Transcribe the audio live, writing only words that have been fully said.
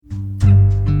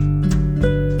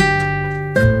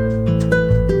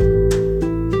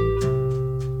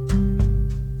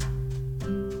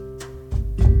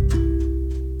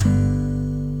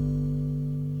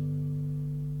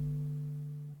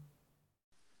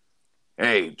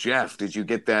Hey, Jeff, did you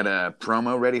get that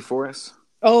promo ready for us?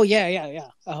 Oh yeah.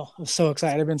 Oh, I'm so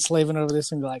excited. I've been slaving over this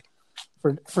thing like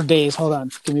for days. Hold on,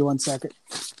 give me 1 second.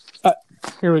 Uh,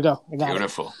 Here we go. I got it.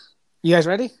 Beautiful. You guys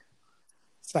ready?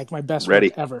 It's like my best Ready.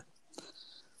 work ever.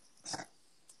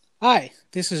 Hi,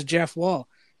 this is Jeff Wall,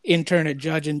 intern at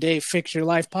Judge and Dave Fix Your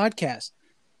Life podcast.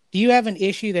 Do you have an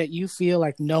issue that you feel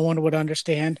like no one would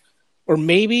understand, or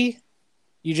maybe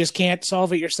you just can't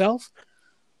solve it yourself?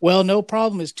 Well, no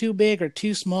problem is too big or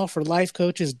too small for life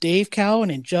coaches Dave Cowan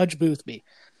and Judge Boothby.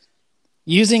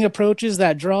 Using approaches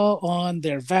that draw on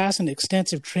their vast and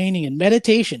extensive training in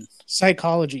meditation,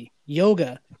 psychology,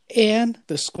 yoga, and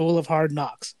the School of Hard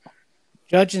Knocks,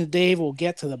 Judge and Dave will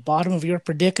get to the bottom of your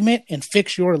predicament and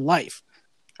fix your life.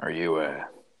 Are you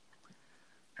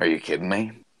kidding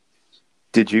me?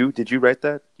 Did you write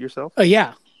that yourself?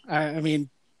 Yeah. I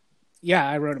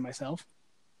wrote it myself.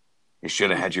 You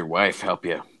should have had your wife help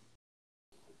you.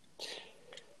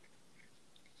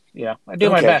 Yeah, I do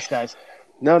my best, guys.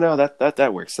 No,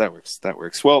 that works. That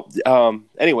works. Well,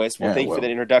 anyways, thank you for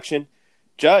that introduction.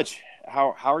 Judge,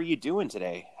 how are you doing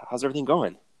today? How's everything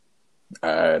going?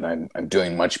 And I'm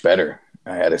doing much better.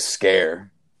 I had a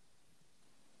scare.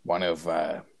 One of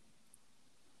the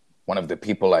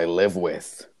people I live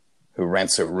with, who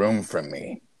rents a room from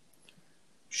me,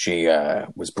 she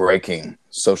was breaking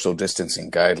social distancing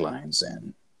guidelines,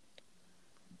 and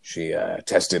she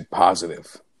tested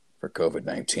positive for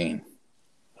COVID-19.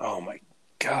 Oh my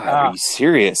God! Are you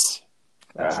serious?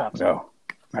 No,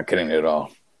 not kidding at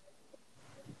all.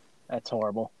 That's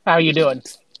horrible. How are you doing?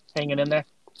 Hanging in there?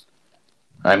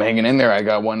 I'm hanging in there. I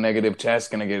got one negative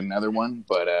test, gonna get another one,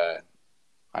 but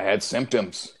I had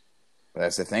symptoms. But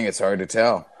that's the thing; it's hard to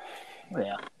tell.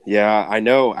 Yeah, I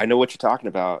know what you're talking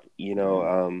about.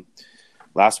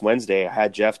 Last Wednesday, I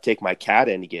had Jeff take my cat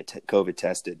in to get COVID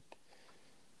tested.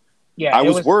 Yeah, I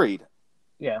was worried.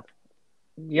 Yeah,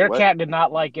 your cat did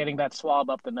not like getting that swab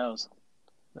up the nose.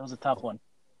 That was a tough one.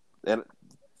 And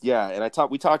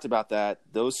we talked about that.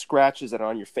 Those scratches that are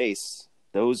on your face,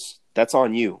 that's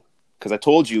on you. Because I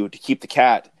told you to keep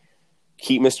Mr.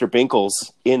 Binkles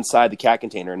inside the cat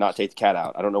container and not take the cat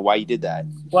out. I don't know why you did that.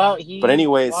 Well,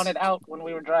 wanted out when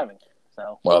we were driving.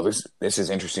 So. Well, this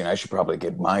is interesting. I should probably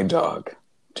get my dog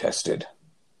tested.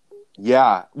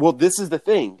 Yeah. Well, this is the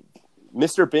thing.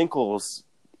 Mr. Binkles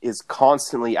is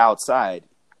constantly outside,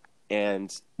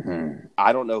 and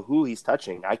I don't know who he's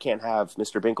touching. I can't have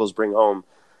Mr. Binkles bring home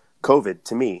COVID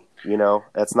to me.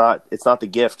 It's not the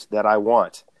gift that I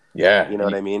want. Yeah. You know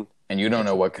what I mean? And you don't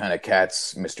know what kind of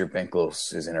cats Mr.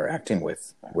 Binkles is interacting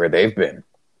with, where they've been.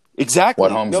 Exactly.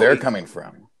 What homes they're coming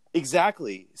from.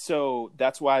 Exactly. So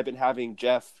that's why I've been having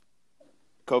Jeff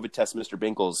COVID test Mr.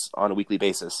 Binkles on a weekly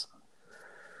basis.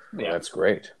 Yeah, well, that's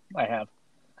great. I have.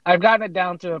 I've gotten it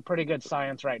down to a pretty good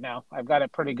science right now. I've got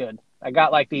it pretty good. I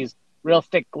got like these real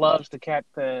thick gloves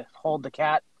to hold the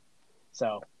cat.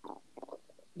 So,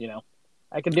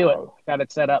 I can do it. Got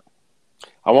it set up.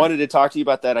 I wanted to talk to you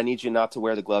about that. I need you not to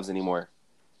wear the gloves anymore.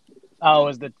 Oh,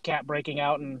 is the cat breaking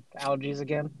out in allergies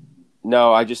again?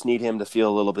 No, I just need him to feel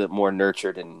a little bit more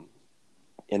nurtured, and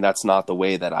that's not the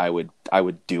way that I would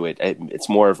do it. It's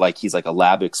more of like he's like a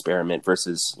lab experiment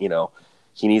versus,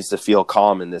 he needs to feel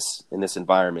calm in this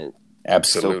environment.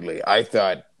 Absolutely. So, I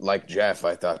thought, like Jeff,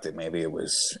 that maybe it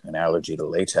was an allergy to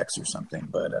latex or something,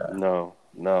 but no.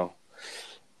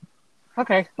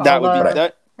 Okay.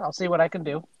 I'll see what I can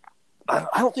do.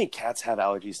 I don't think cats have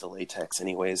allergies to latex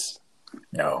anyways.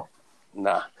 No.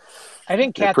 Nah. I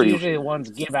think cats are usually the ones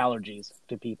give allergies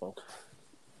to people.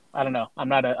 I don't know. I'm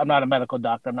not a medical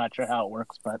doctor. I'm not sure how it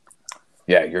works, but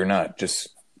yeah, you're not. Just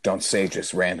don't say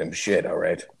just random shit, all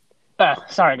right?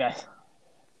 Sorry, guys.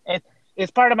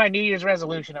 It's part of my New Year's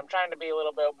resolution. I'm trying to be a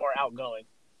little bit more outgoing.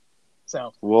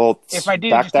 So, if I do,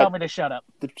 just tell me to shut up.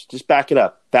 Just back it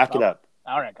up. It up.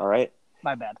 All right. All right.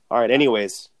 My bad. All right.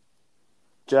 Anyways,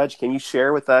 Judge, can you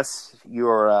share with us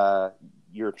your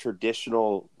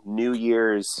traditional New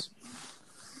Year's,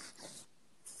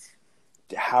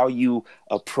 how you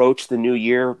approach the new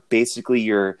year? Basically,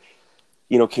 can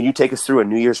you take us through a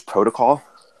New Year's protocol?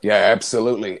 Yeah,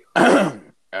 absolutely.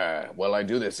 Well, I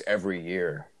do this every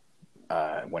year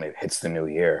when it hits the new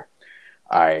year.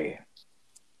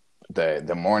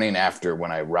 The morning after,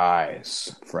 when I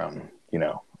rise from,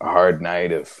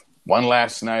 one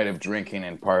last night of drinking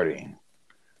and partying,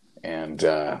 and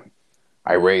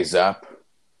I raise up,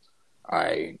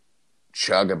 I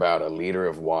chug about 1 liter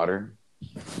of water,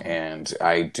 and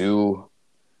I do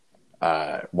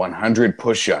 100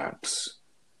 push-ups.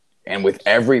 And with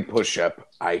every push-up,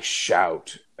 I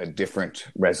shout a different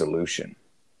resolution.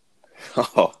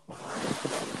 Oh,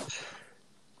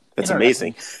 that's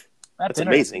amazing. That's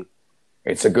amazing.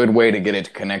 It's a good way to get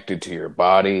it connected to your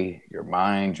body, your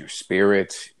mind, your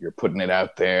spirit. You're putting it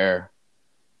out there.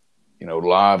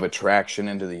 Law of attraction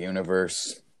into the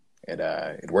universe.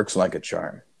 It works like a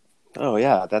charm. Oh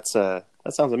yeah, that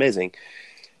sounds amazing.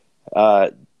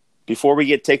 Before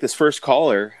we take this first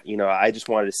caller, I just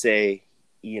wanted to say,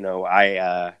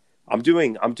 I'm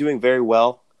doing very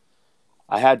well.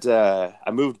 I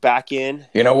moved back in.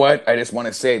 You know what? I just want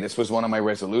to say this was one of my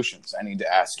resolutions. I need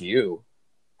to ask you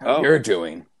how you're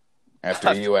doing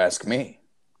after you ask me.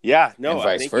 Yeah, no, and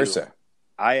vice versa. You.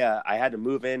 I had to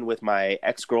move in with my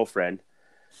ex-girlfriend.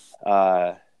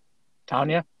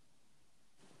 Tanya?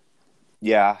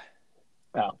 Yeah.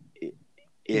 Oh.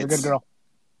 She's a good girl.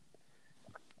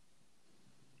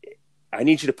 I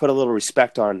need you to put a little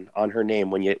respect on her name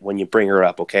when you bring her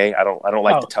up, okay? I don't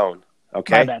like the tone.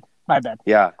 Okay? My bad.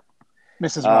 Yeah.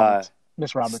 Mrs. Roberts.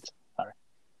 Miss Roberts. Sorry.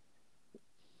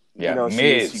 Yeah,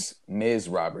 Ms.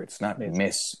 Roberts, not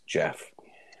Miss Jeff.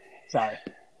 Sorry.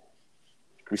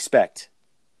 Respect.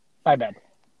 My bad.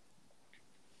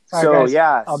 Sorry, so guys.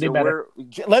 Yeah, I'll do better.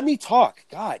 Let me talk.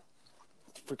 God,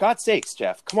 for God's sakes,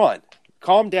 Jeff, come on,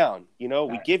 calm down.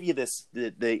 We give you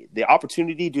the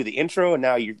opportunity to do the intro, and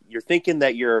now you're thinking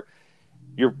that you're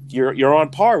on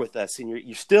par with us, and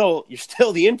you're still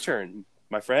the intern,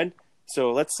 my friend.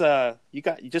 So let's you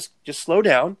just slow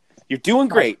down. You're doing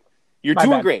great. You're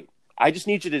doing great. I just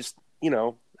need you to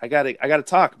I gotta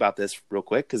talk about this real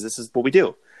quick because this is what we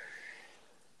do.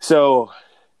 So,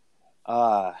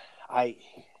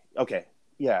 okay,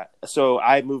 yeah. So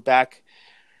I moved back.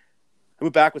 I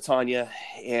moved back with Tanya,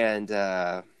 and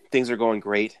things are going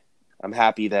great. I'm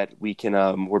happy that we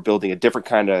can. We're building a different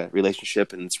kind of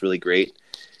relationship, and it's really great.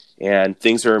 And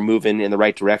things are moving in the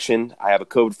right direction. I have a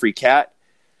COVID-free cat.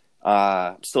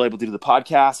 I'm still able to do the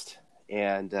podcast,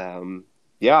 and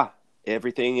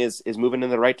everything is moving in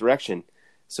the right direction.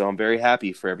 So I'm very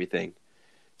happy for everything.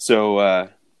 So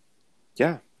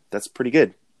that's pretty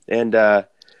good. And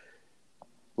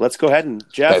let's go ahead and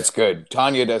Jeff. That's good.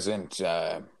 Tanya doesn't.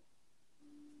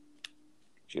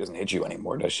 She doesn't hit you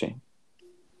anymore, does she?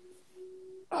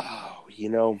 Oh,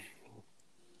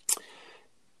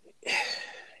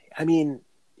 I mean,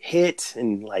 hit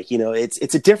and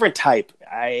it's a different type.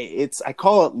 I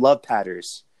call it love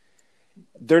patters.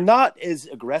 They're not as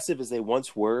aggressive as they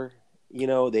once were.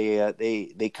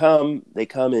 They come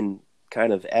in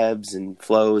kind of ebbs and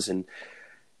flows, and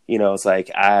it's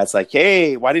like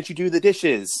hey, why didn't you do the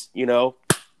dishes?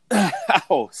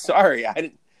 Oh, sorry,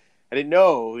 I didn't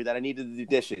know that I needed to do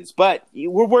dishes, but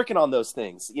we're working on those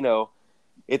things.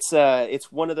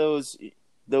 It's one of those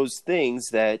things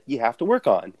that you have to work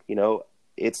on.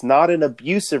 It's not an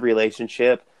abusive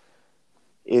relationship.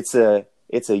 It's a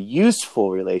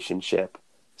useful relationship.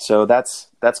 So that's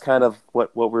kind of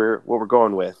what we're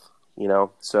going with,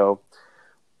 So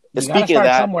speaking of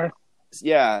that, somewhere.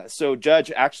 Yeah. So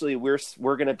Judge, actually, we're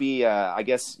going to be. I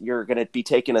guess you're going to be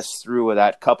taking us through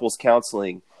that couples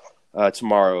counseling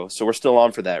tomorrow. So we're still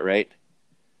on for that, right?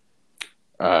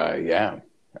 Yeah,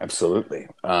 absolutely.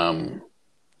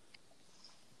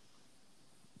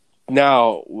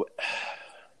 Now,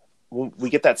 when we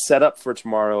get that set up for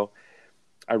tomorrow,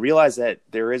 I realize that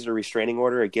there is a restraining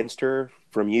order against her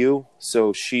from you.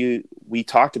 So we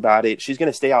talked about it. She's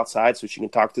going to stay outside so she can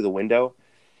talk through the window,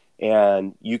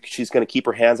 and she's going to keep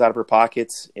her hands out of her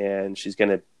pockets, and she's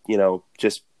going to,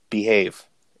 just behave.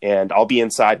 And I'll be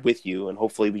inside with you, and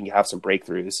hopefully we can have some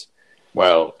breakthroughs.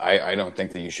 Well, I don't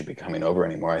think that you should be coming over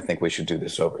anymore. I think we should do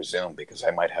this over Zoom because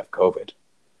I might have COVID.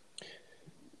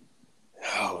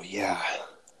 Oh, yeah.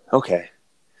 Okay.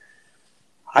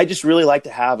 I just really like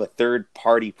to have a third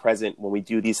party present when we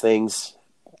do these things.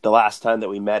 The last time that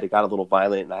we met, it got a little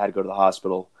violent and I had to go to the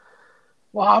hospital.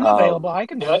 Well, I'm available. I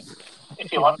can do it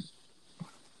if you want.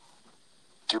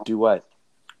 Do what?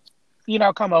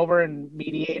 Come over and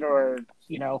mediate or,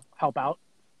 help out.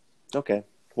 Okay.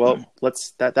 Well,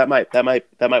 that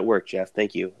might work, Jeff.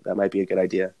 Thank you. That might be a good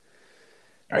idea.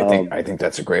 I think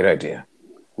that's a great idea.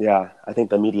 Yeah, I think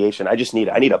the mediation. I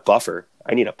need a buffer.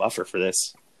 I need a buffer for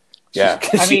this. Yeah,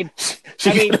 she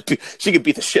could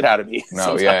beat the shit out of me.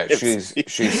 No, sometimes. Yeah,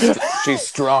 she's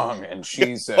strong and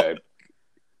she's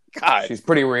God, she's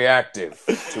pretty reactive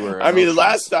to her emotions. I mean, the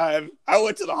last time I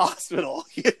went to the hospital,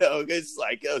 it's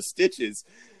like those stitches.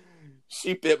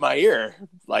 She bit my ear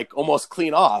like almost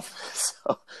clean off.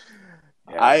 So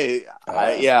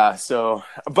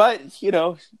but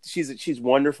she's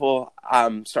wonderful.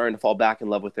 I'm starting to fall back in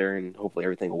love with her, and hopefully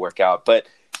everything will work out. But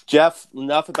Jeff,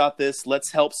 enough about this.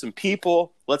 Let's help some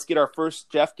people. Let's get our first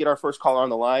caller on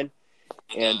the line.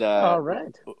 And all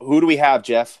right, who do we have,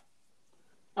 Jeff?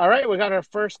 All right, we got our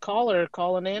first caller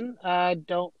calling in. I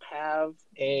don't have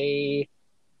a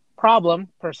problem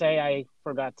per se. I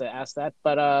forgot to ask that,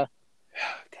 but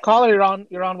caller,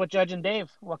 you're on with Judge and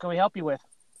Dave. What can we help you with?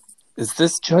 Is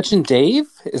this Judge and Dave?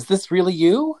 Is this really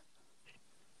you?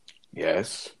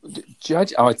 Yes.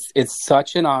 Judge, it's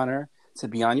such an honor to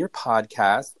be on your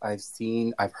podcast.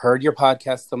 I've heard your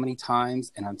podcast so many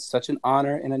times, and I'm such an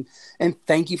honor, and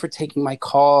thank you for taking my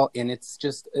call. And it's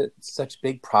just such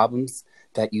big problems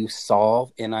that you solve,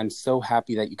 and I'm so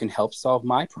happy that you can help solve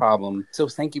my problem. So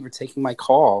thank you for taking my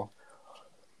call.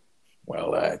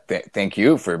 Well, thank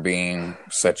you for being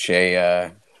such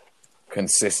a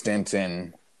consistent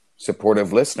and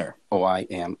supportive listener. Oh, I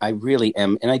am. I really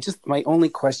am. And my only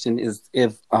question is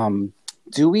if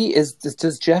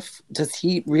does Jeff, does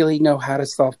he really know how to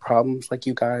solve problems like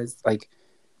you guys? Like,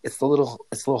 it's a little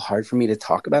hard for me to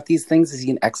talk about these things. Is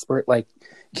he an expert? Like,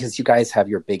 because you guys have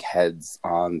your big heads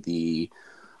on the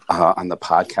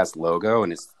podcast logo,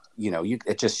 and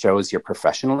it just shows your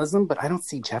professionalism, but I don't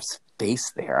see Jeff's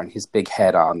face there on his big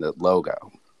head on the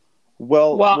logo.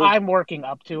 Well, I'm working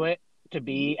up to it to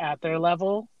be at their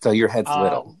level. So your head's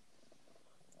little.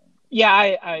 Yeah,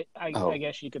 I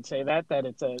guess you could say that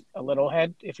it's a little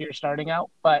head if you're starting out,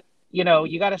 but you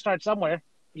got to start somewhere.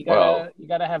 You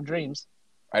gotta have dreams.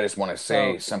 I just want to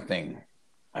say something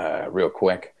real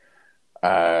quick.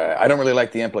 I don't really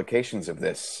like the implications of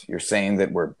this. You're saying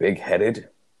that we're big-headed?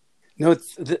 No,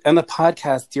 it's on the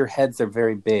podcast. Your heads are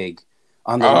very big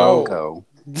on the logo.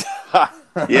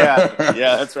 yeah,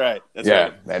 that's right.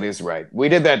 Right. That is right. We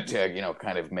did that to,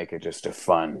 kind of make it just a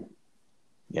fun,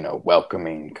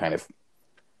 welcoming, kind of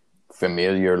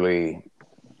familiarly,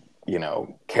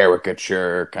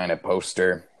 caricature kind of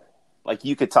poster. Like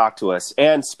you could talk to us.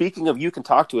 And speaking of you can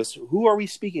talk to us, who are we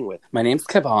speaking with? My name's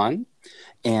Kevon.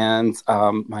 And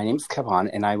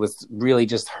and I was really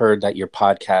just heard that your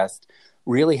podcast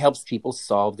really helps people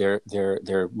solve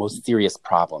their most serious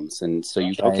problems. And so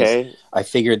you guys, I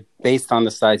figured based on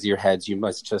the size of your heads, you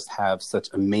must just have such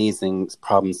amazing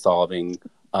problem solving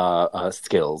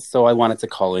skills. So I wanted to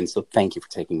call in. So thank you for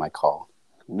taking my call.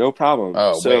 No problem.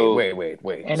 Oh, so, wait.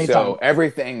 Anytime. So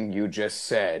everything you just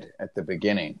said at the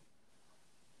beginning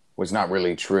was not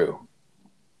really true.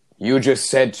 You just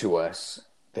said to us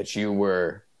that you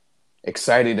were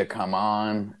excited to come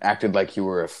on, acted like you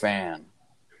were a fan.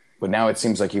 But now it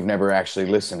seems like you've never actually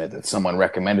listened, that someone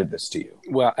recommended this to you.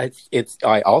 Well,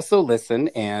 I also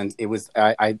listened, and it was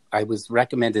I was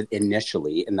recommended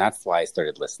initially, and that's why I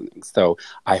started listening. So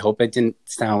I hope it didn't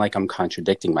sound like I'm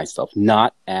contradicting myself.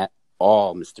 Not at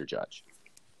all, Mr. Judge.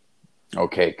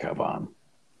 Okay, Kevon.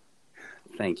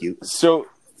 Thank you. So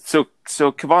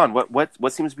Kevon,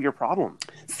 what seems to be your problem?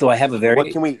 So I have a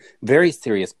very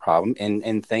serious problem,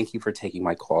 and thank you for taking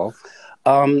my call.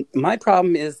 My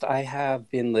problem is I have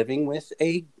been living with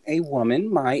a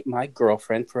woman, my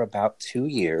girlfriend, for about 2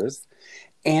 years,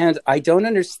 and I don't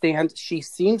understand.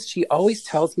 She always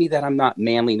tells me that I'm not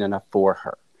manly enough for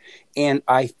her, and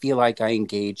I feel like I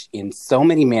engage in so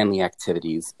many manly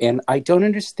activities, and I don't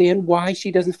understand why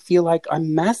she doesn't feel like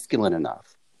I'm masculine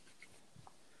enough.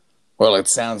 Well, it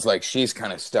sounds like she's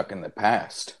kind of stuck in the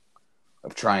past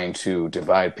of trying to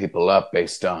divide people up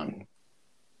based on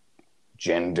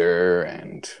gender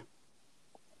and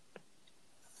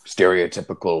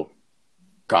stereotypical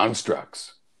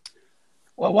constructs.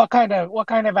 Well, what kind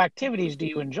of activities do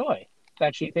you enjoy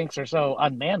that she thinks are so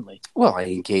unmanly? Well, I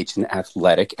engage in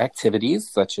athletic activities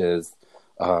such as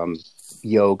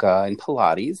yoga and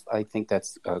Pilates. I think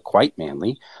that's quite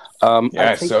manly.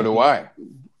 So do I.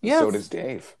 Yes. So does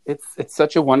Dave. It's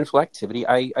such a wonderful activity.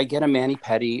 I get a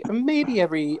mani-pedi maybe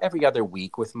every other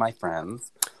week with my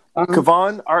friends.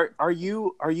 Kevon, are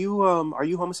you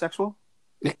homosexual?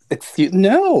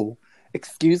 No.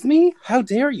 Excuse me? How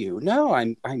dare you? No,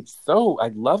 I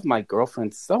love my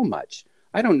girlfriend so much.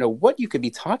 I don't know what you could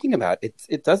be talking about.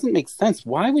 It doesn't make sense.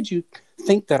 Why would you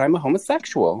think that I'm a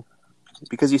homosexual?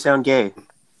 Because you sound gay.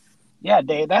 Yeah,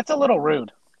 Dave, that's a little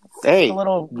rude. Hey,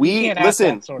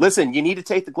 listen, you need to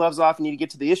take the gloves off. You need to get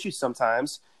to the issue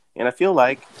sometimes. And I feel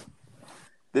like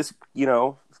this,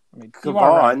 Kevon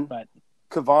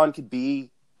could be,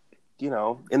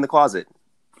 in the closet.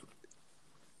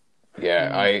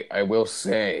 Yeah, I will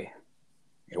say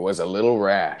it was a little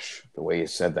rash the way you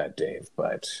said that, Dave,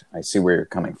 but I see where you're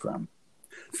coming from.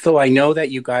 So I know that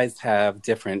you guys have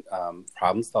different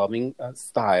problem-solving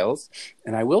styles,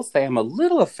 and I will say I'm a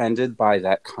little offended by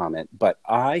that comment, but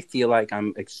I feel like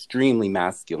I'm extremely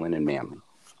masculine and manly.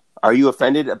 Are you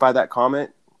offended by that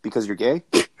comment because you're gay?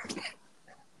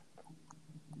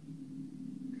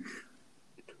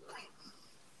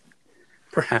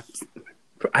 Perhaps.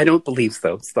 I don't believe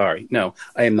so. Sorry. No,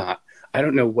 I am not. I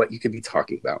don't know what you could be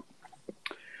talking about.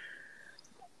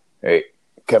 Hey,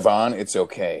 Kevon, it's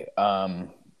okay.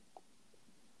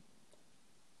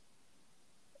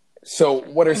 So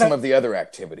what are some of the other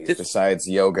activities besides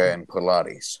yoga and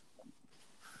Pilates?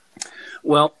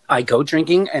 Well, I go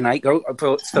drinking and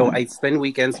so I spend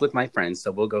weekends with my friends.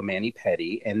 So we'll go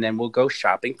mani-pedi and then we'll go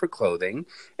shopping for clothing.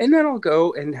 And then I'll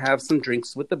go and have some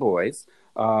drinks with the boys.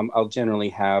 I'll generally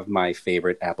have my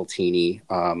favorite appletini,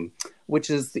 which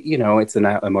is, it's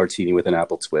a martini with an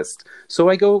apple twist. So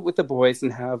I go with the boys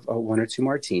and have 1 or 2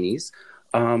 martinis.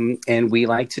 And we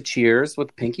like to cheers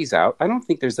with pinkies out. I don't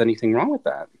think there's anything wrong with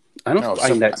that. I don't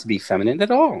find that to be feminine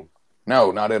at all.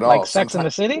 No, not at all. Like Sex in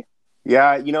the City?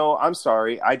 Yeah, I'm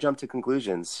sorry. I jumped to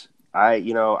conclusions.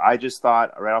 I just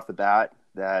thought right off the bat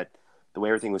that the way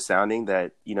everything was sounding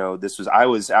that, I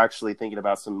was actually thinking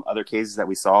about some other cases that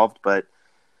we solved, but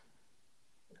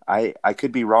I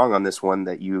could be wrong on this one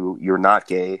that you're not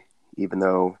gay, even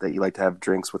though that you like to have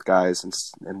drinks with guys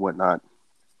and whatnot.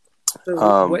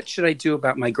 So what should I do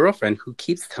about my girlfriend who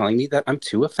keeps telling me that I'm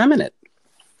too effeminate?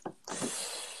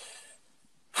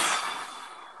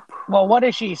 Well, what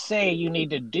does she say you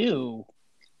need to do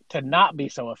to not be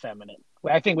so effeminate?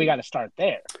 I think we got to start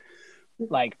there.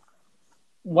 Like,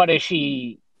 what does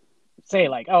she say?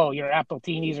 Like, oh, your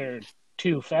appletinis are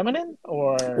too feminine?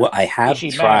 Or well, I have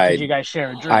tried. You guys share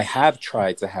a drink? I have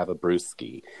tried to have a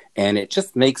brewski, and it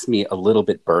just makes me a little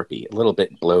bit burpy, a little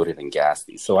bit bloated and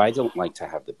gassy. So I don't like to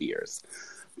have the beers.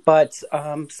 But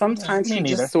sometimes she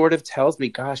just sort of tells me,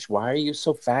 gosh, why are you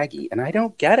so faggy? And I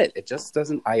don't get it. It just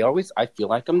doesn't. I feel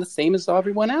like I'm the same as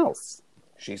everyone else.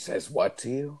 She says what to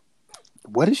you?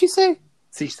 What did she say?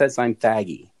 She says I'm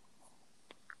faggy.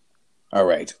 All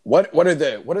right. What are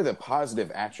the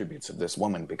positive attributes of this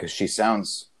woman? Because she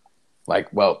sounds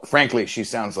like, well, frankly, she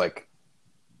sounds like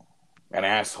an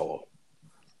asshole.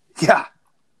 Yeah.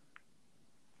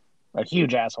 A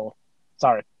huge asshole.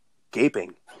 Sorry.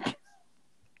 Gaping.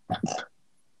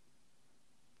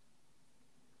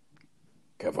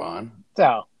 Kevon.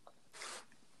 So,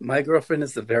 my girlfriend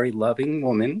is a very loving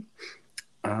woman.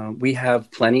 We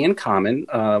have plenty in common.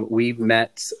 We've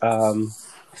met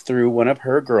through one of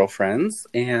her girlfriends,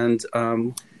 and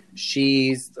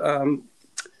she's a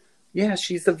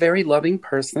very loving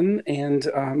person, and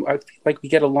I feel like we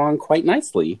get along quite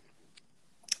nicely.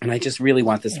 And I just really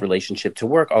want this relationship to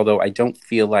work, although I don't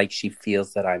feel like she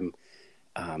feels that I'm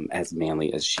as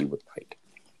manly as she would like.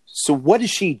 So what is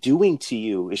she doing to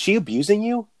you? Is she abusing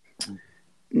you?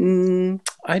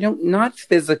 Not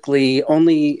physically,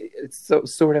 only so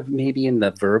sort of maybe in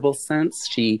the verbal sense.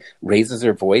 She raises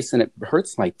her voice and it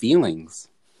hurts my feelings.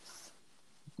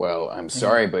 Well, I'm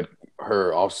sorry, but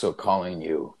her also calling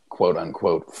you quote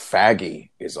unquote faggy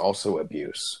is also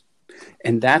abuse.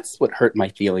 And that's what hurt my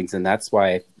feelings. And that's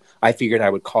why I figured I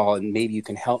would call, and maybe you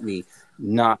can help me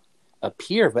not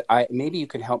appear, but maybe you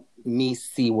can help me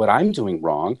see what I'm doing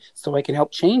wrong so I can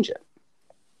help change it.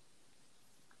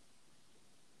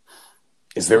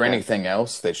 Is there anything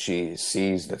else that she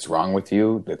sees that's wrong with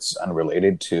you that's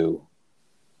unrelated to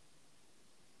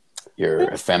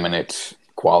your effeminate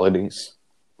qualities?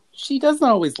 She doesn't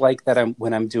always like that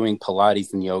when I'm doing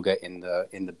Pilates and yoga in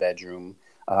the bedroom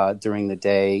during the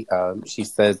day. She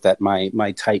says that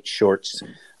my tight shorts,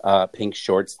 pink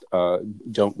shorts,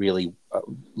 don't really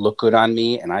look good on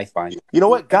me, and I find you know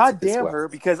what? God damn her,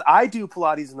 because I do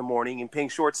Pilates in the morning in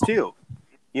pink shorts too.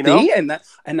 You know, see?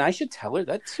 and I should tell her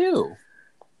that too.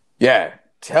 Yeah,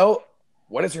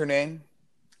 what is her name?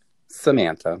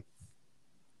 Samantha.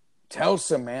 Tell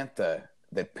Samantha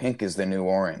that pink is the new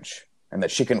orange and that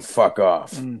she can fuck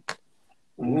off.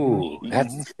 Ooh,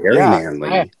 that's very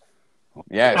manly.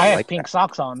 Yes. I have pink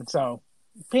socks on, so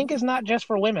pink is not just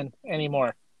for women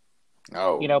anymore.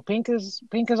 No. You know, pink is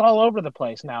all over the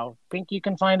place now. Pink you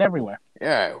can find everywhere.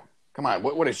 Yeah. Come on.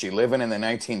 What is she living in the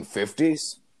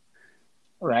 1950s?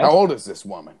 Right. How old is this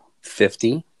woman?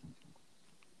 50.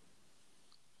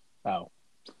 Oh.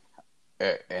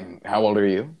 And how old are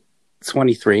you?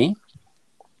 23.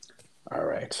 All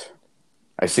right.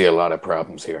 I see a lot of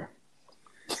problems here.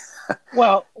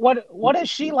 Well, what does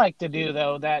she like to do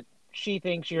though that she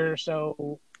thinks you're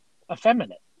so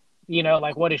effeminate? You know,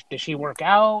 like does she work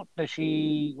out?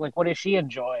 What does she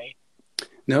enjoy?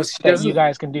 No, she that doesn't. You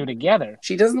guys can do together.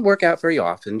 She doesn't work out very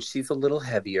often. She's a little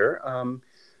heavier.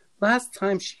 Last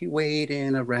time she weighed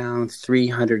in around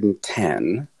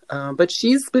 310. But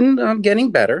she's been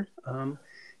getting better.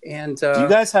 And do you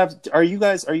guys are you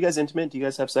guys intimate? Do you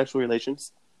guys have sexual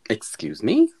relations? Excuse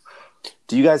me?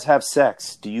 Do you guys have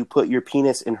sex? Do you put your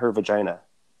penis in her vagina?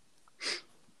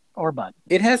 or butt.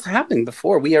 It has happened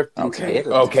before. We are okay.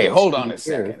 Okay, hold on a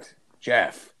second,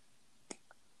 Jeff.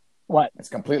 What? It's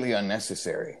completely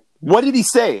unnecessary. What did he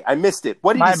say? I missed it.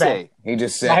 What did he say? He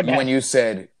just said when you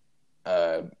said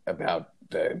about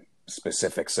the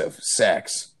specifics of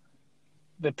sex,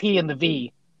 the P and the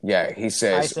V. Yeah, he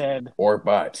says I said or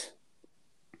butt.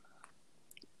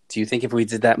 Do you think if we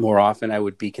did that more often, I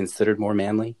would be considered more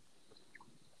manly?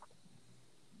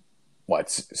 What,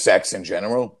 sex in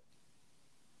general?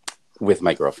 With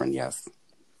my girlfriend, yes.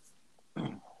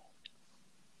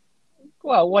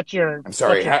 Well, what's your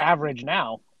average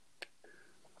now?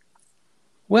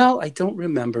 Well, I don't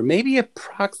remember. Maybe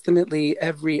approximately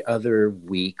every other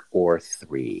week or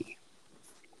 3.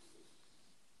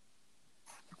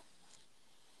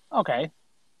 Okay.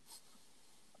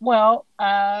 Well,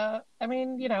 I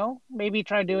mean, maybe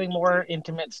try doing more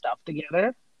intimate stuff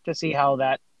together to see how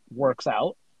that works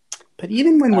out. But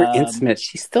even when we're intimate,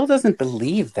 she still doesn't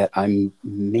believe that I'm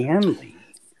manly.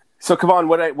 So come on,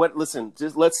 listen,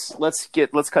 just let's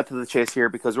cut to the chase here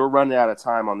because we're running out of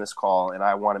time on this call and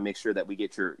I want to make sure that we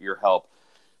get your help.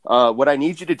 What I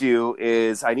need you to do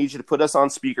is I need you to put us on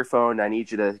speakerphone. I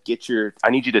need you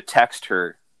to text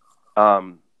her.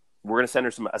 We're going to send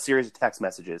her a series of text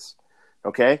messages.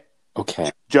 Okay?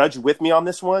 Okay. Judge, with me on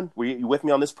this one? Were you with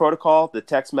me on this protocol, the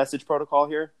text message protocol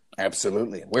here?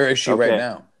 Absolutely. Where is she right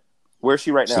now? Where is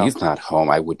she right now? She's not home.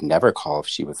 I would never call if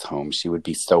she was home. She would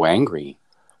be so angry.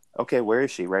 Okay, where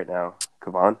is she right now,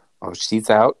 Kavan? Oh, she's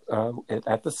out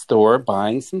at the store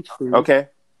buying some food. Okay.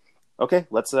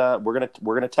 Let's we're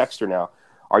gonna text her now.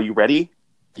 Are you ready?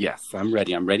 Yes, I'm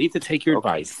ready. I'm ready to take your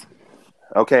advice.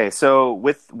 Okay, so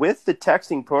with the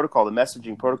texting protocol, the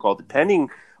messaging protocol, depending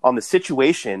on the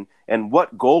situation and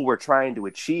what goal we're trying to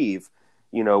achieve,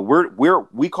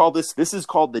 we call this is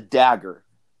called the dagger.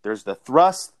 There's the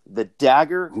thrust, the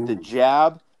dagger, the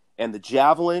jab, and the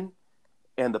javelin,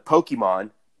 and the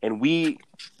Pokemon. And we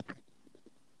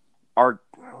are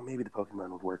maybe the Pokemon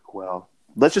would work well.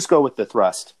 Let's just go with the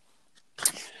thrust.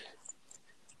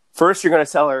 First, you're going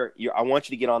to tell her, I want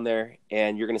you to get on there,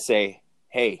 and you're going to say,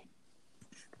 hey.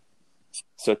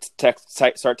 So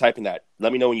start typing that.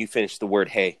 Let me know when you finish the word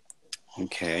hey.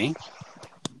 Okay.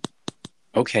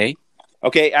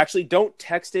 Okay, actually, don't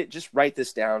text it. Just write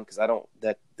this down because I don't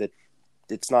that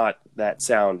it's not that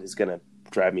sound is going to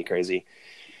drive me crazy.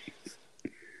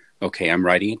 Okay, I'm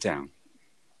writing it down.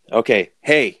 Okay,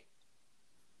 hey.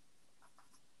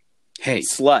 Hey.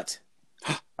 Slut.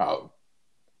 Oh.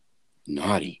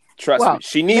 Naughty. Trust me.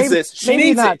 She needs this. She maybe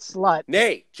needs not it. Slut.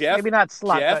 Nay, Jeff. Maybe not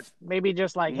slut, Jeff? but maybe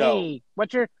just like, No. hey,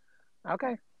 what's your...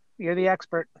 Okay, you're the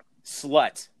expert.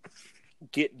 Slut.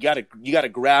 You gotta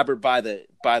grab her by the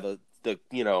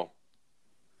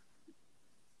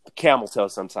camel toe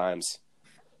sometimes.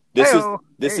 This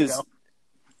is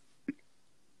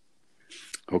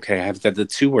Okay, I have the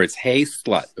 2 words. Hey,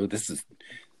 slut. Oh, this is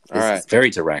very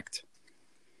direct.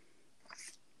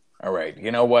 All right.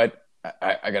 You know what?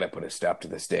 I got to put a stop to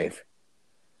this, Dave.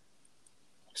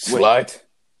 Slut?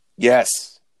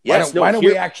 Yes. Why don't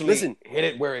we actually hit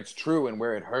it where it's true and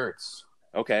where it hurts?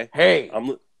 Okay. Hey,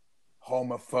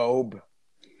 homophobe.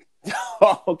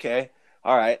 Okay.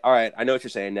 All right. I know what you're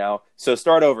saying now. So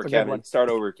start over, Kevin. Start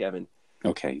over, Kevin.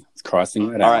 Okay. It's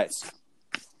crossing that out. All right.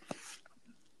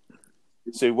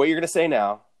 So what you're going to say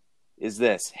now is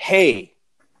this. Hey,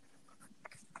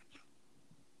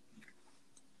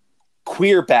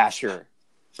 queer basher.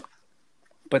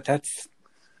 But that's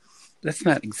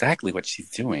not exactly what she's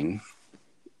doing.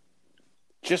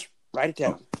 Just write it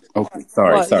down. Okay,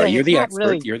 sorry. Yeah, You're the expert.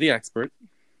 Really, You're the expert.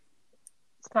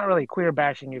 It's not really queer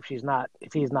bashing if he's not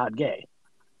gay.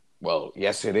 Well,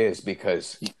 yes, it is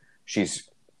because she's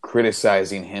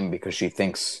criticizing him because she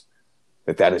thinks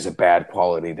that is a bad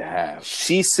quality to have.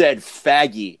 She said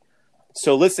faggy.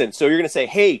 So listen, so you're going to say,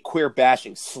 hey, queer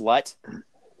bashing slut.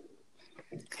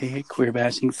 Hey, queer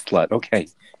bashing slut. Okay,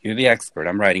 you're the expert.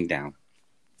 I'm writing down.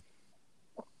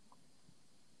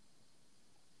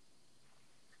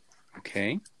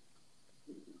 Okay.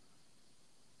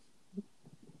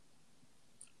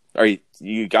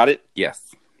 You got it?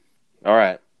 Yes. All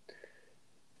right.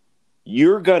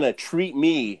 You're going to treat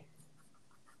me.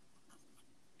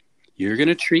 You're going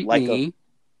to treat me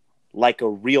like a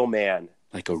real man.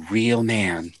 Like a real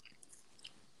man.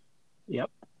 Yep.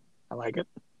 I like it.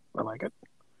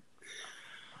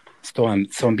 So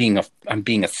I'm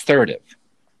being assertive.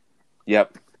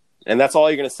 Yep. And that's all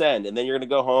you're going to send. And then you're going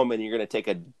to go home and you're going to take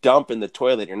a dump in the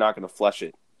toilet. You're not going to flush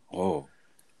it. Oh,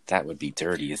 that would be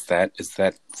dirty. Is that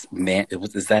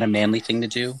a manly thing to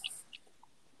do?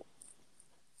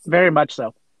 Very much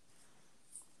so.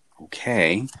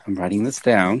 Okay. I'm writing this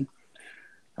down.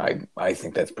 I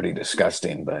think that's pretty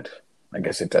disgusting, but I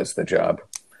guess it does the job.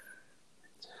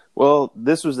 Well,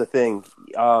 this was the thing.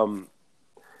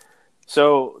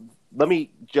 So let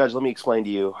me explain to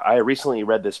you. I recently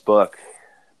read this book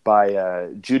by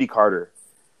Judy Carter,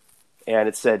 and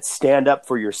it said, "Stand up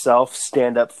for yourself,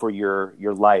 stand up for your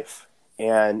life."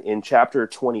 And in chapter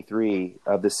 23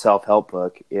 of this self-help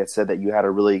book, it said that you had to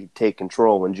really take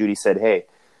control. When Judy said, "Hey,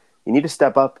 you need to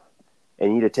step up and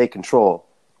you need to take control."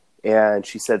 And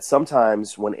she said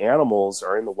sometimes when animals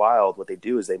are in the wild, what they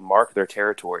do is they mark their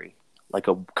territory. Like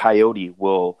a coyote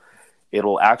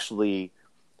it'll actually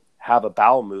have a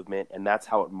bowel movement, and that's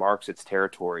how it marks its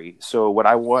territory. So what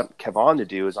I want Kevon to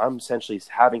do is I'm essentially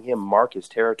having him mark his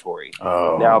territory.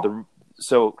 Oh. Now,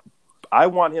 so I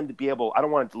want him to be able, I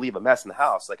don't want him to leave a mess in the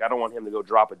house. Like, I don't want him to go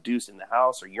drop a deuce in the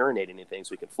house or urinate anything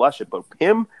so we can flush it. But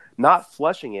him not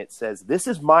flushing it says, this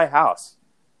is my house.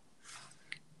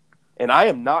 And I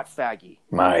am not faggy.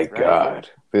 My right? God.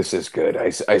 This is good. I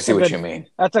see what you mean.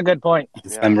 That's a good point.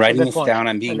 Yeah. I'm writing this down.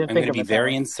 I'm going to be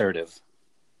very assertive.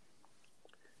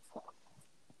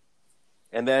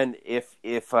 And then if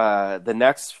the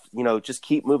next, just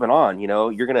keep moving on,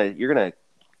 you're gonna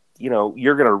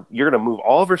move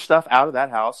all of her stuff out of that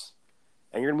house,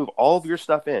 and you're gonna move all of your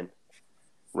stuff in,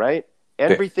 right?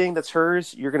 Everything that's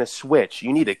hers, you're gonna switch.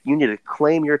 You need to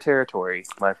claim your territory,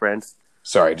 my friend.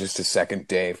 Sorry, just a second,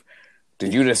 Dave.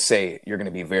 Did you just say you're going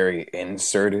to be very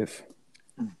insertive?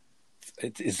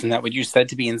 Isn't that what you said,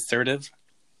 to be insertive?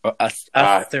 Or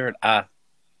assertive.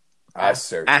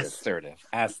 Assertive.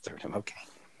 Okay.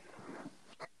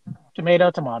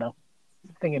 Tomato. I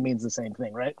think it means the same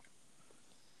thing, right?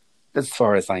 As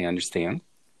far as I understand.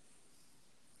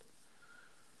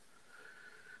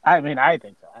 I mean, I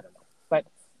think so. I don't know. But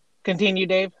continue,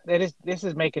 Dave. This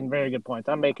is making very good points.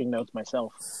 I'm making notes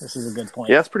myself. This is a good point.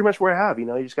 Yeah, that's pretty much where I have. You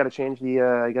just got to change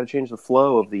the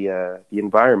flow of the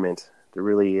environment to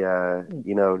really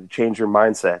change your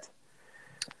mindset.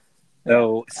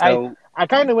 So I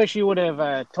kind of wish you would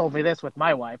have told me this with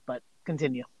my wife, but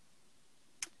continue.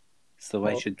 So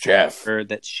I should tell her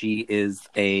that she's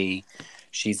a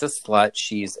slut.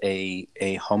 She's a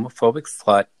homophobic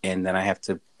slut, and then I have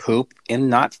to poop and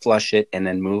not flush it, and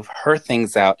then move her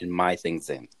things out and my things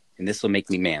in, and this will make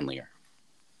me manlier.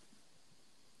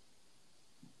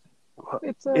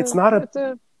 It's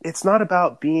not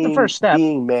about being the first step.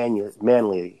 Being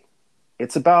manly.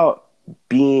 It's about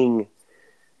being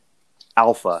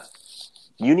alpha.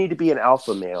 You need to be an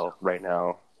alpha male right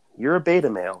now. You're a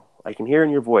beta male. I can hear it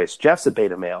in your voice. Jeff's a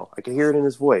beta male. I can hear it in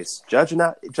his voice. Judge and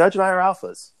I are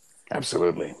alphas.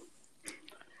 Absolutely.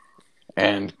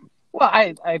 And well,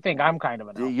 I think I'm kind of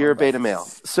an alpha. You're a beta male.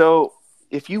 So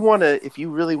if you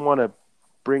really want to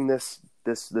bring this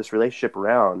relationship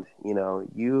around,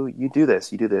 you do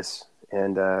this. You do this,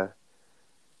 and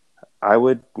I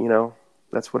would,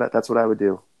 that's what I would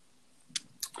do.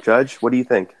 Judge, what do you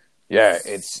think? Yeah,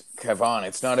 it's Kevon.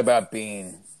 It's not about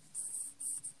being.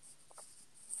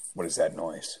 What is that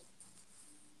noise?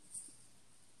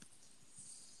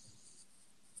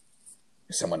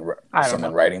 Is someone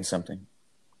writing something?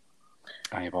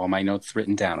 I have all my notes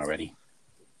written down already.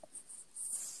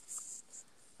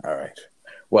 All right.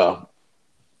 Well,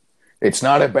 it's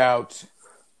not about,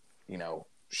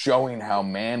 showing how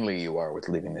manly you are with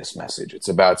leaving this message. It's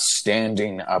about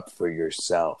standing up for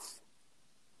yourself.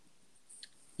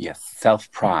 Yes,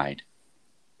 self-pride.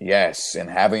 Yes, and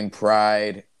having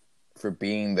pride for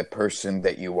being the person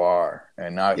that you are,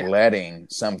 and not letting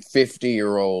some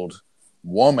 50-year-old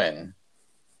woman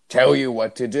tell you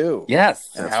what to do.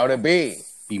 Yes. And how to be.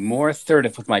 Be more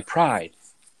assertive with my pride.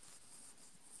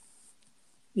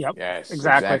 Yep. Yes,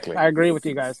 exactly. I agree with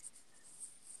you guys.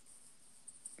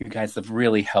 You guys have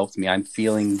really helped me. I'm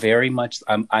feeling very much.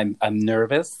 I'm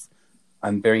nervous.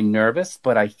 I'm very nervous,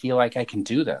 but I feel like I can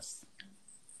do this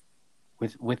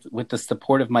with the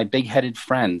support of my big-headed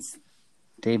friends,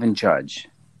 Dave and Judge.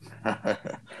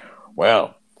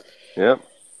 Well, yep.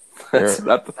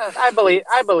 I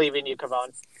believe in you, Kevon.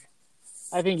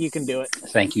 I think you can do it.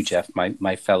 Thank you, Jeff,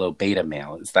 my fellow beta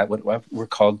male. Is that what we're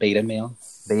called, beta male?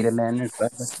 Beta men? Is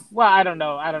that what? Well, I don't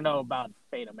know about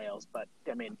beta males, but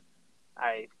I mean,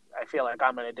 I feel like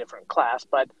I'm in a different class,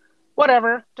 but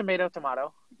whatever. Tomato.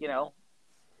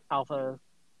 Alpha,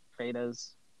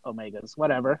 betas, omegas,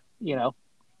 whatever. You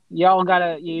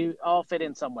all fit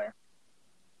in somewhere.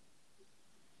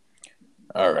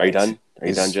 All right. Are you done? Are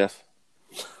you done, Jeff?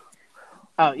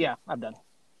 Oh yeah, I'm done.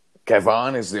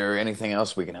 Kevon, is there anything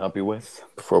else we can help you with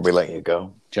before we let you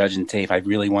go? Judge and Dave, I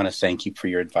really want to thank you for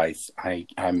your advice.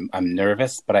 I'm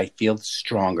nervous, but I feel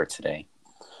stronger today.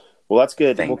 Well, that's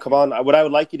good. Well, come on. What I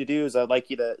would like you to do is I'd like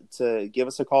you to give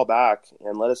us a call back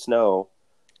and let us know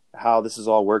how this is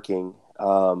all working.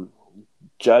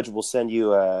 Judge will send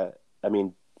you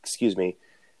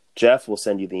Jeff will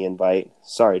send you the invite.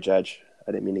 Sorry, Judge.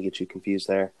 I didn't mean to get you confused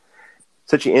there.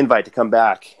 Such an invite to come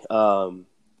back. And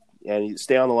you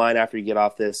stay on the line after you get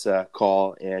off this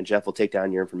call, and Jeff will take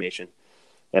down your information.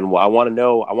 And I want to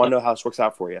know how this works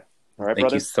out for you. All right, Thank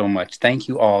brother? you so much. Thank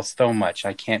you all so much.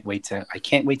 I can't wait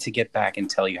to get back and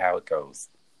tell you how it goes.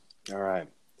 All right.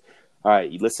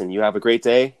 Listen, you have a great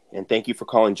day, and thank you for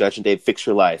calling Judge and Dave Fix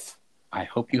Your Life. I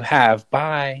hope you have.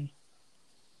 Bye.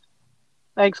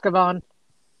 Thanks, Kevon.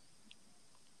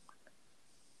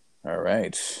 All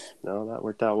right. No, that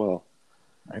worked out well.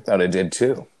 I thought it did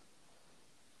too.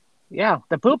 Yeah,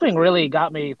 the pooping really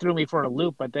threw me for a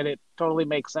loop, but then it totally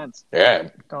makes sense. Yeah,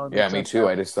 Totally yeah, makes me sense too. now.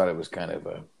 I just thought it was kind of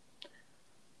a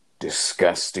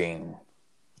disgusting,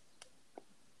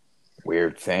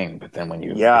 weird thing. But then when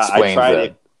you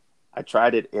explained I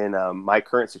tried it in my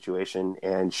current situation,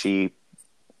 and she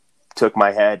took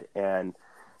my head and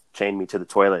chained me to the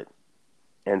toilet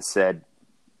and said,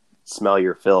 "Smell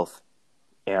your filth,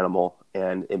 animal,"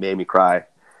 and it made me cry.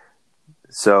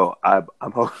 So I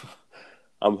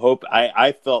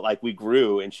felt like we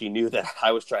grew, and she knew that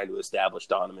I was trying to establish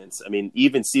dominance. I mean,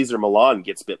 even Cesar Millan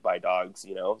gets bit by dogs,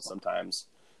 sometimes,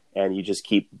 and you just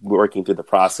keep working through the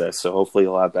process. So hopefully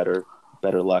you'll have better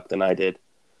luck than I did.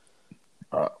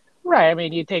 Right. I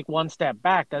mean, you take one step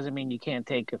back doesn't mean you can't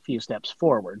take a few steps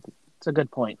forward. It's a good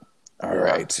point. All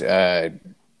right. I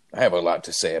have a lot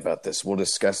to say about this. We'll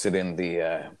discuss it in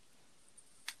the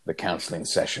counseling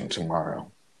session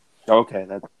tomorrow. Okay,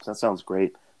 that sounds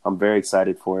great. I'm very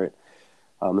excited for it.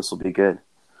 This will be good.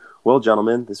 Well,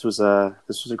 gentlemen, this was a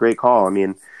great call. I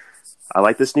mean, I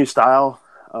like this new style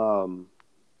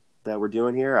that we're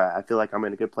doing here. I feel like I'm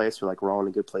in a good place. We're all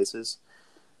in good places.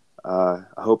 I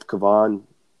hope Kevon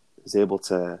is able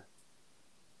to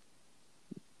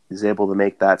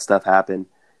make that stuff happen.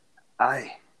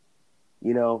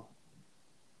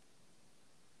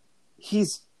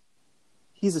 He's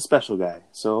a special guy,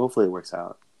 so hopefully it works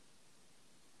out.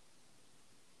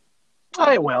 Oh,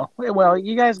 it will. It will.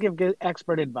 You guys give good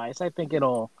expert advice. I think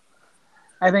it'll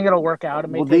work out.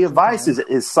 Well, the advice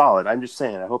is solid. I'm just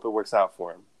saying, I hope it works out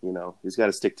for him. He's got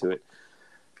to stick to it.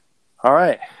 All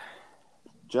right.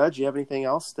 Judge, you have anything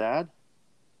else to add?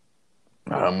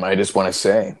 I just want to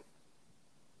say,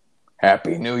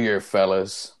 Happy New Year,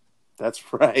 fellas.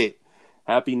 That's right.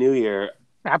 Happy New Year.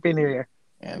 Happy New Year.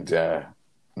 And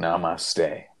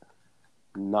namaste.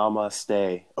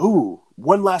 Namaste. Oh,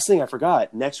 one last thing I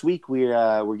forgot. Next week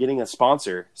we're getting a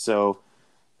sponsor, so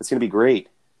it's going to be great.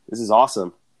 This is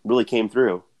awesome. Really came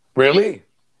through. Really?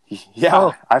 Yeah.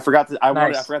 Oh, I forgot to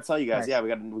nice. tell you guys. Nice. Yeah,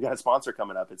 we got a sponsor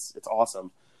coming up. It's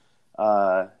awesome.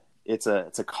 It's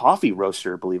a coffee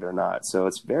roaster, believe it or not. So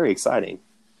it's very exciting.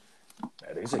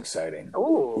 That is exciting.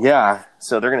 Ooh. Yeah.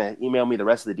 So they're going to email me the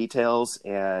rest of the details,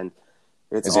 and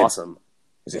it's awesome.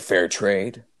 Is it fair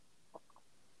trade?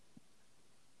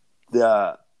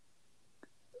 It's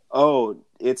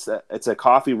a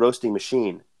coffee roasting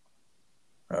machine.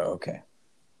 Oh, okay.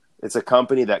 It's a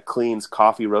company that cleans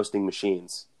coffee roasting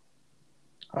machines.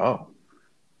 Oh.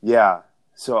 Yeah.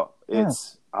 So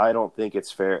I don't think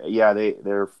it's fair. Yeah,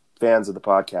 they're fans of the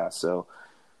podcast, so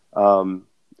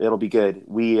it'll be good.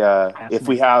 If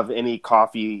we have any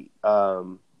coffee,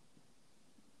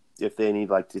 if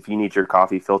you need your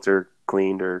coffee filter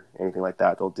cleaned or anything like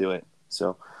that, they'll do it.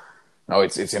 So. No,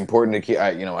 it's important to keep.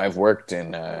 I've worked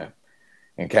in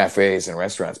cafes and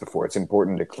restaurants before. It's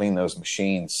important to clean those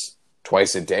machines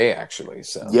twice a day, actually.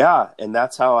 So yeah, and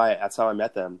that's how I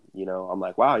met them. I'm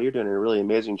like, wow, you're doing a really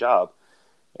amazing job,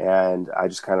 and I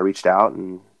just kind of reached out,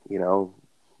 and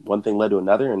one thing led to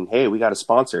another, and hey, we got a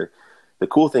sponsor. The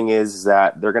cool thing is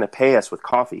that they're going to pay us with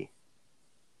coffee.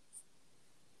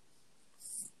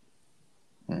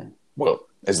 Well,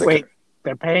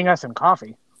 they're paying us in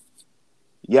coffee.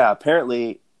 Yeah,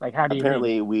 apparently. Like, how do you?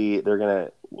 Apparently, they're gonna,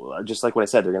 just like what I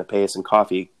said, they're gonna pay us in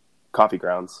coffee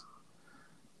grounds.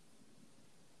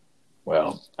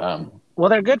 Well,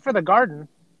 they're good for the garden.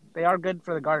 They are good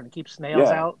for the garden. Keep snails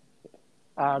out.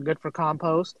 Good for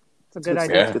compost. It's a good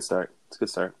idea. Yeah. It's a good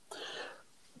start.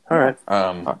 All right.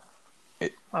 I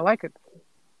like it.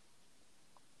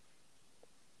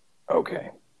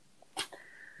 Okay.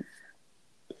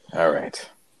 All right.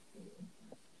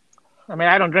 I mean,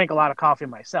 I don't drink a lot of coffee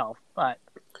myself, but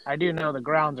I do know the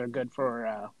grounds are good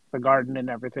for the garden and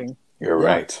everything. You're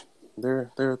right.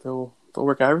 They'll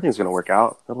work out. Everything's going to work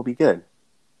out. It'll be good.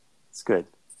 It's good.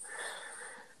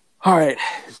 All right,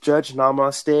 Judge,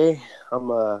 namaste.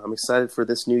 I'm excited for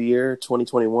this new year,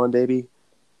 2021, baby.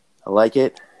 I like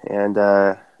it, and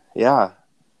yeah,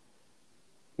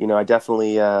 I'm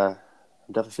definitely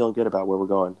feeling good about where we're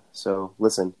going. So,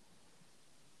 listen,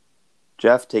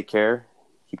 Jeff, take care.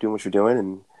 Keep doing what you're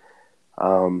doing,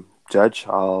 and Judge,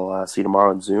 I'll see you tomorrow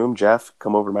on Zoom. Jeff,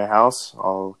 come over to my house.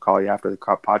 I'll call you after the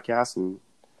podcast,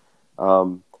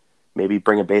 and maybe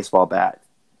bring a baseball bat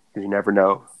because you never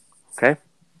know. Okay.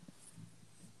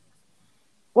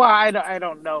 Well, I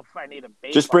don't know if I need a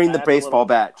baseball. Just bring the baseball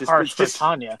bat. Just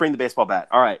bring the baseball bat.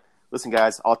 All right. Listen,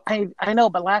 guys. I know,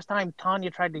 but last time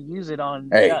Tanya tried to use it on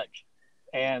Judge,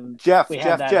 and Jeff,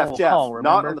 call,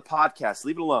 not on the podcast.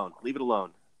 Leave it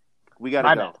alone. We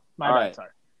gotta go. My bad.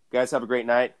 Sorry. Guys, have a great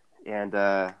night, and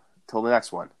till the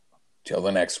next one. Till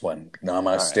the next one.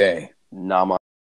 Namaste. Right. Namaste.